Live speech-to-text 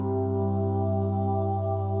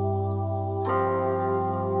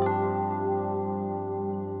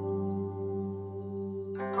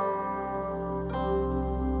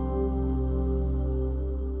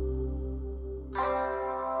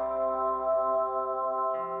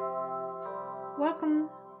Welcome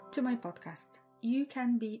to my podcast, You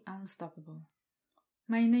Can Be Unstoppable.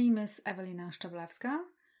 My name is Ewelina Szczeblewska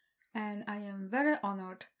and I am very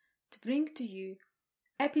honored to bring to you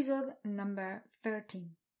episode number 13.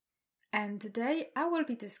 And today I will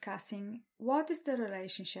be discussing what is the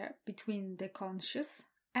relationship between the conscious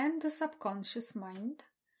and the subconscious mind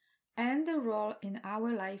and the role in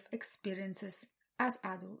our life experiences as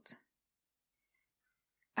adults.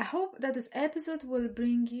 I hope that this episode will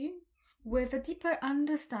bring you with a deeper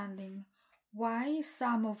understanding why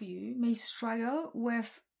some of you may struggle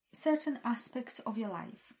with certain aspects of your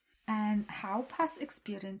life and how past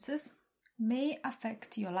experiences may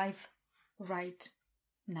affect your life right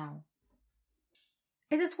now.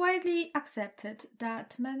 It is widely accepted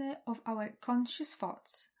that many of our conscious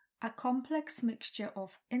thoughts are a complex mixture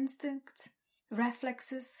of instincts,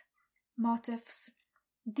 reflexes, motives,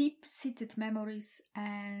 deep-seated memories,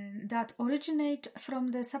 and that originate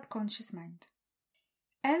from the subconscious mind.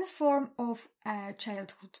 Any form of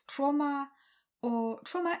childhood trauma or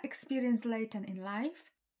trauma experienced later in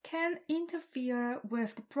life can interfere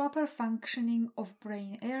with the proper functioning of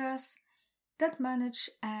brain areas that manage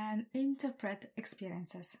and interpret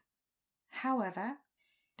experiences. However,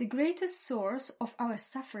 the greatest source of our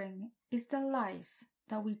suffering is the lies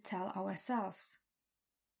that we tell ourselves.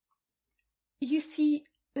 You see,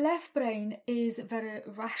 left brain is very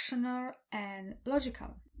rational and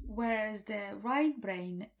logical, whereas the right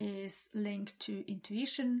brain is linked to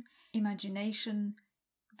intuition, imagination,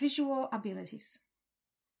 visual abilities.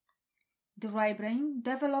 The right brain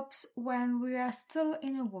develops when we are still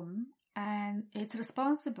in a womb, and it's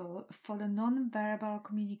responsible for the non-verbal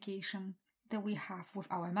communication that we have with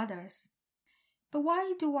our mothers. But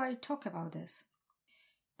why do I talk about this?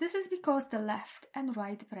 This is because the left and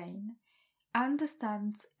right brain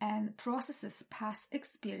understands and processes past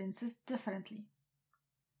experiences differently.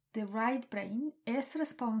 The right brain is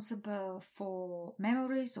responsible for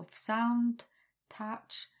memories of sound,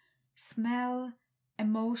 touch, smell,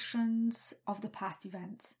 emotions of the past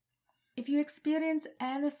events. If you experience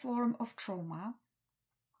any form of trauma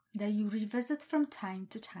that you revisit from time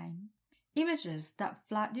to time, images that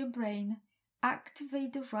flood your brain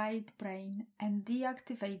activate the right brain and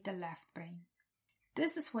deactivate the left brain.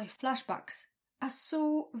 This is why flashbacks are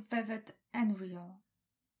so vivid and real.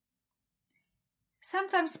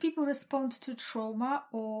 Sometimes people respond to trauma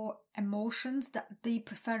or emotions that they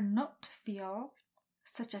prefer not to feel,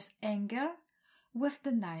 such as anger, with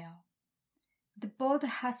denial. The body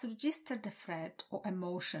has registered the threat or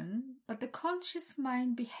emotion, but the conscious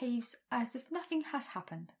mind behaves as if nothing has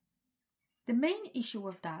happened. The main issue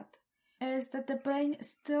with that is that the brain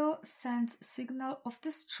still sends signal of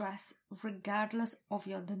distress regardless of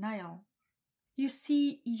your denial. You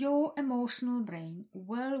see, your emotional brain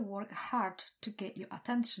will work hard to get your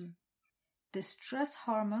attention. The stress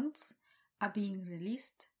hormones are being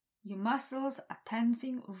released, your muscles are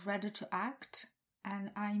tensing, ready to act,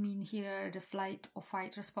 and I mean here the flight or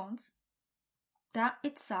fight response. That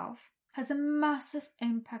itself has a massive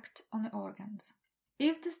impact on the organs.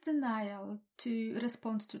 If this denial to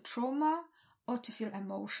respond to trauma or to feel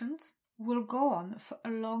emotions will go on for a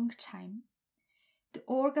long time, the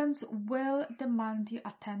organs will demand your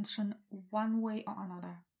attention one way or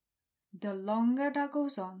another. The longer that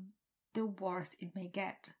goes on, the worse it may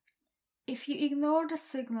get. If you ignore the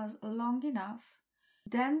signals long enough,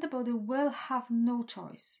 then the body will have no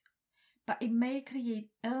choice, but it may create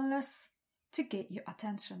illness to get your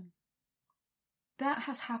attention. That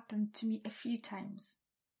has happened to me a few times.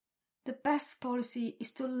 The best policy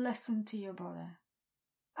is to listen to your body.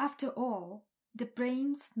 After all, the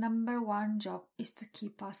brain's number one job is to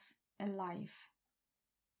keep us alive.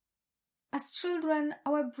 As children,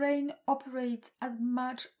 our brain operates at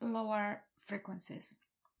much lower frequencies.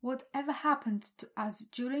 Whatever happened to us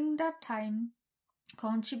during that time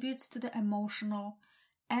contributes to the emotional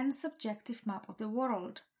and subjective map of the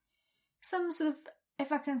world. Some sort of,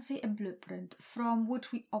 if I can say, a blueprint from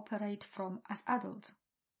which we operate from as adults.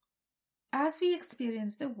 As we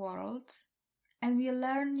experience the world and we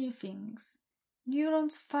learn new things,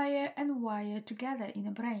 neurons fire and wire together in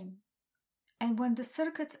the brain. And when the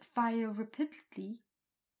circuits fire repeatedly,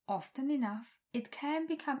 often enough, it can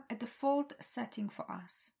become a default setting for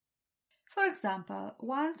us. For example,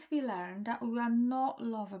 once we learn that we are not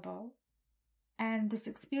lovable, and this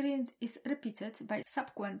experience is repeated by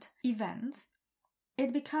subsequent events,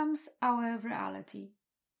 it becomes our reality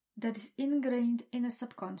that is ingrained in a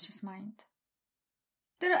subconscious mind.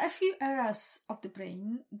 There are a few areas of the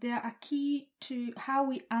brain that are key to how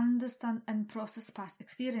we understand and process past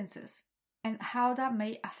experiences and how that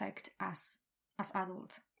may affect us as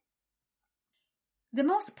adults. The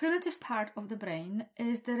most primitive part of the brain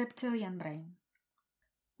is the reptilian brain,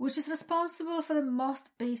 which is responsible for the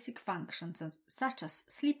most basic functions such as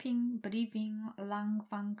sleeping, breathing, lung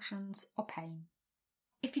functions, or pain.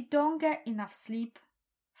 If you don't get enough sleep,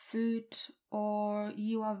 food, or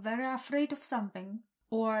you are very afraid of something,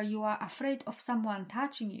 or you are afraid of someone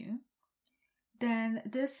touching you, then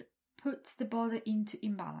this puts the body into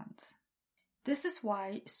imbalance. This is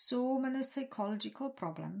why so many psychological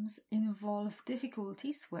problems involve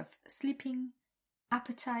difficulties with sleeping,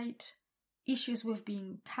 appetite, issues with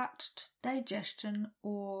being touched, digestion,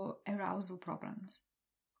 or arousal problems.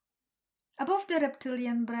 Above the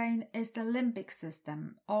reptilian brain is the limbic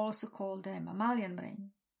system, also called the mammalian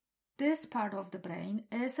brain. This part of the brain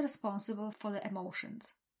is responsible for the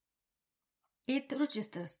emotions. It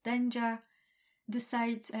registers danger,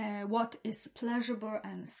 decides what is pleasurable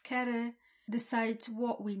and scary, decides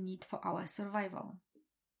what we need for our survival.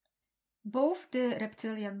 Both the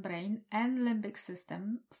reptilian brain and limbic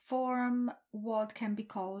system form what can be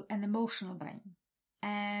called an emotional brain,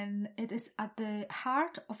 and it is at the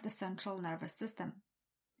heart of the central nervous system.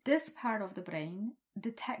 This part of the brain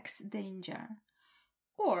detects danger,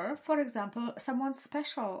 or, for example, someone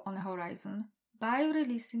special on the horizon by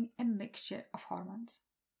releasing a mixture of hormones.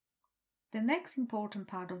 The next important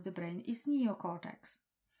part of the brain is neocortex,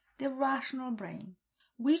 the rational brain,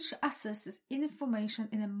 which assesses information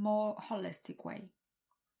in a more holistic way.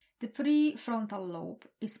 The prefrontal lobe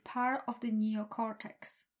is part of the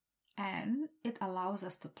neocortex, and it allows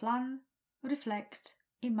us to plan, reflect,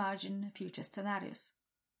 imagine future scenarios.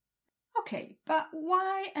 Okay, but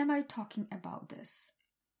why am I talking about this?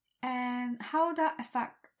 And how that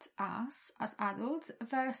affects us as adults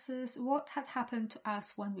versus what had happened to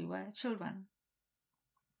us when we were children?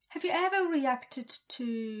 Have you ever reacted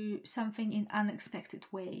to something in an unexpected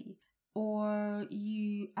way? Or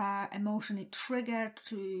you are emotionally triggered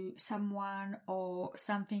to someone or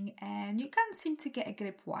something and you can't seem to get a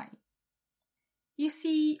grip why? You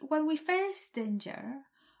see, when we face danger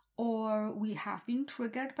or we have been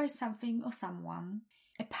triggered by something or someone,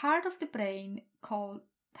 a part of the brain called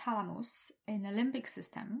thalamus in the limbic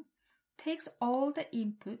system takes all the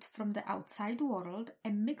input from the outside world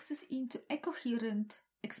and mixes into a coherent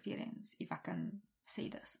experience, if I can say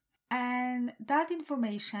this. And that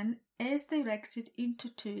information is directed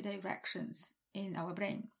into two directions in our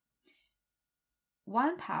brain.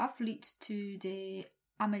 One path leads to the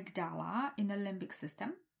amygdala in the limbic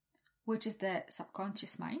system, which is the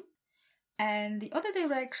subconscious mind, and the other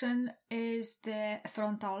direction is the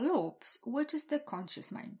frontal lobes, which is the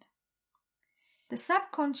conscious mind. The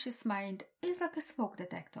subconscious mind is like a smoke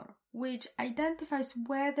detector, which identifies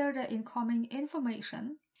whether the incoming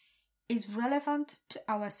information is relevant to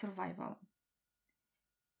our survival.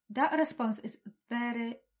 That response is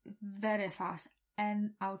very, very fast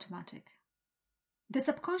and automatic. The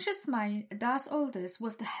subconscious mind does all this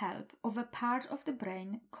with the help of a part of the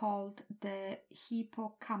brain called the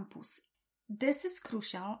hippocampus. This is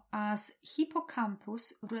crucial as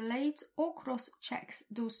hippocampus relates or cross-checks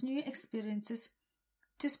those new experiences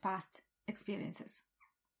to past experiences.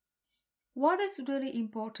 What is really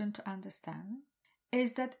important to understand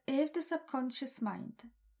is that if the subconscious mind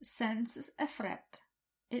senses a threat,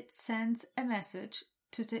 it sends a message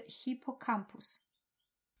to the hippocampus.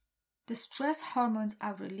 The stress hormones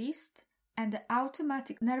are released and the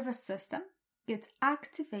automatic nervous system gets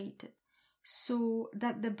activated so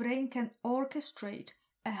that the brain can orchestrate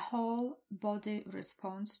a whole body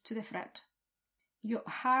response to the threat. Your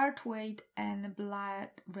heart rate and blood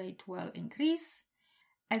rate will increase,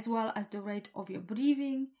 as well as the rate of your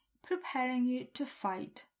breathing, preparing you to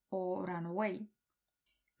fight or run away.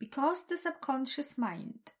 Because the subconscious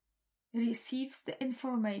mind receives the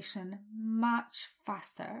information much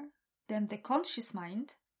faster than the conscious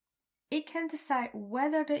mind, it can decide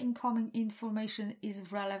whether the incoming information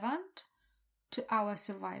is relevant to our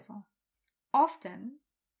survival. Often,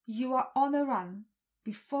 you are on a run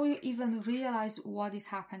before you even realize what is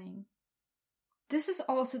happening. This is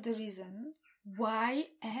also the reason why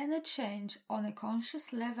any change on a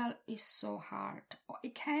conscious level is so hard, or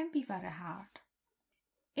it can be very hard.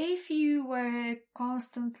 If you were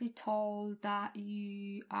constantly told that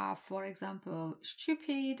you are, for example,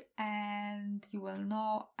 stupid and you will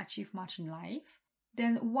not achieve much in life,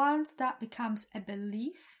 then once that becomes a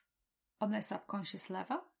belief on a subconscious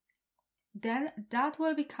level, then that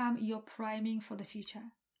will become your priming for the future.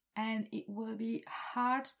 And it will be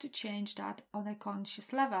hard to change that on a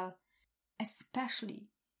conscious level, especially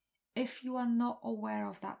if you are not aware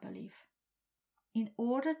of that belief. In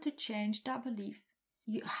order to change that belief,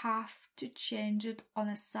 you have to change it on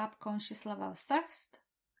a subconscious level first,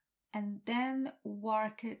 and then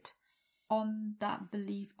work it on that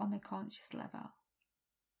belief on a conscious level.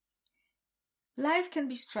 Life can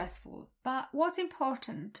be stressful, but what's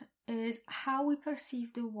important is how we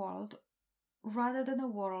perceive the world rather than the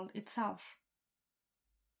world itself.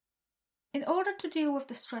 In order to deal with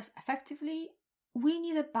the stress effectively, we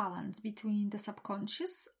need a balance between the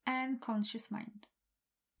subconscious and conscious mind.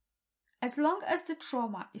 As long as the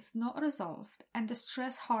trauma is not resolved and the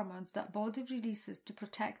stress hormones that body releases to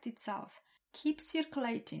protect itself keep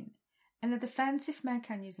circulating and the defensive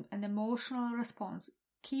mechanism and emotional response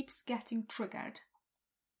keeps getting triggered.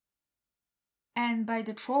 And by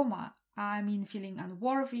the trauma, I mean feeling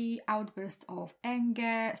unworthy, outbursts of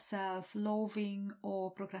anger, self-loathing,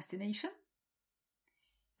 or procrastination.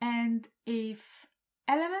 And if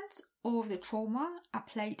elements of the trauma are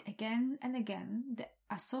played again and again, the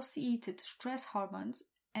associated stress hormones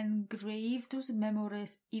engrave those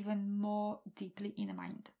memories even more deeply in the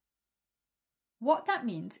mind. What that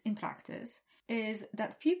means in practice is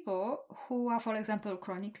that people who are, for example,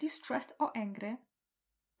 chronically stressed or angry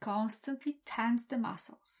constantly tense the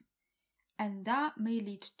muscles, and that may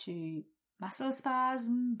lead to muscle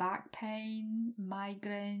spasm, back pain,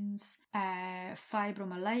 migraines,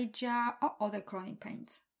 fibromyalgia, or other chronic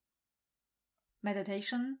pains.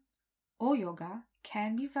 Meditation or yoga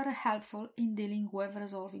can be very helpful in dealing with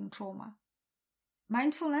resolving trauma.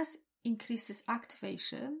 Mindfulness increases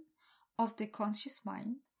activation of the conscious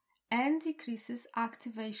mind and decreases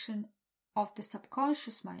activation of the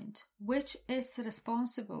subconscious mind, which is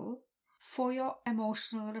responsible for your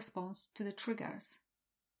emotional response to the triggers.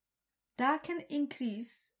 That can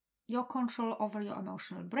increase your control over your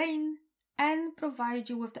emotional brain and provide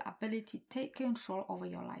you with the ability to take control over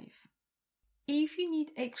your life. If you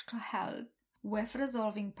need extra help with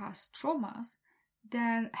resolving past traumas,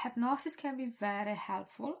 then hypnosis can be very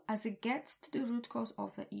helpful as it gets to the root cause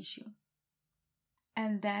of the issue.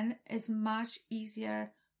 And then it's much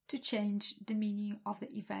easier to change the meaning of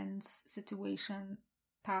the events, situation,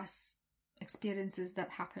 past experiences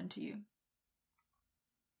that happened to you.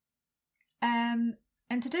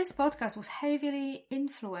 And today's podcast was heavily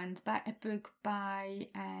influenced by a book by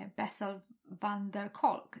Bessel van der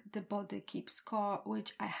Kolk, The Body Keeps Score,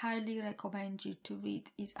 which I highly recommend you to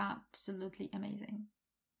read. It's absolutely amazing.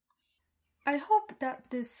 I hope that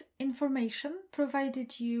this information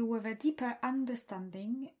provided you with a deeper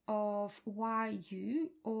understanding of why you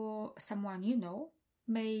or someone you know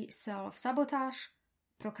may self-sabotage,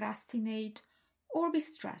 procrastinate, or be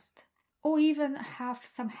stressed, or even have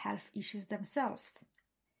some health issues themselves.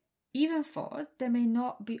 Even though they may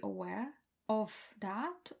not be aware of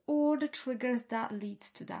that or the triggers that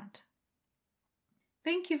leads to that.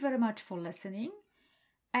 Thank you very much for listening.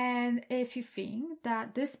 And if you think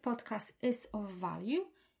that this podcast is of value,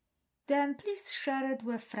 then please share it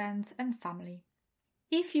with friends and family.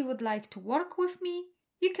 If you would like to work with me,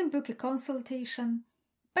 you can book a consultation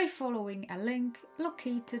by following a link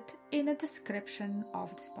located in the description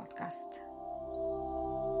of this podcast.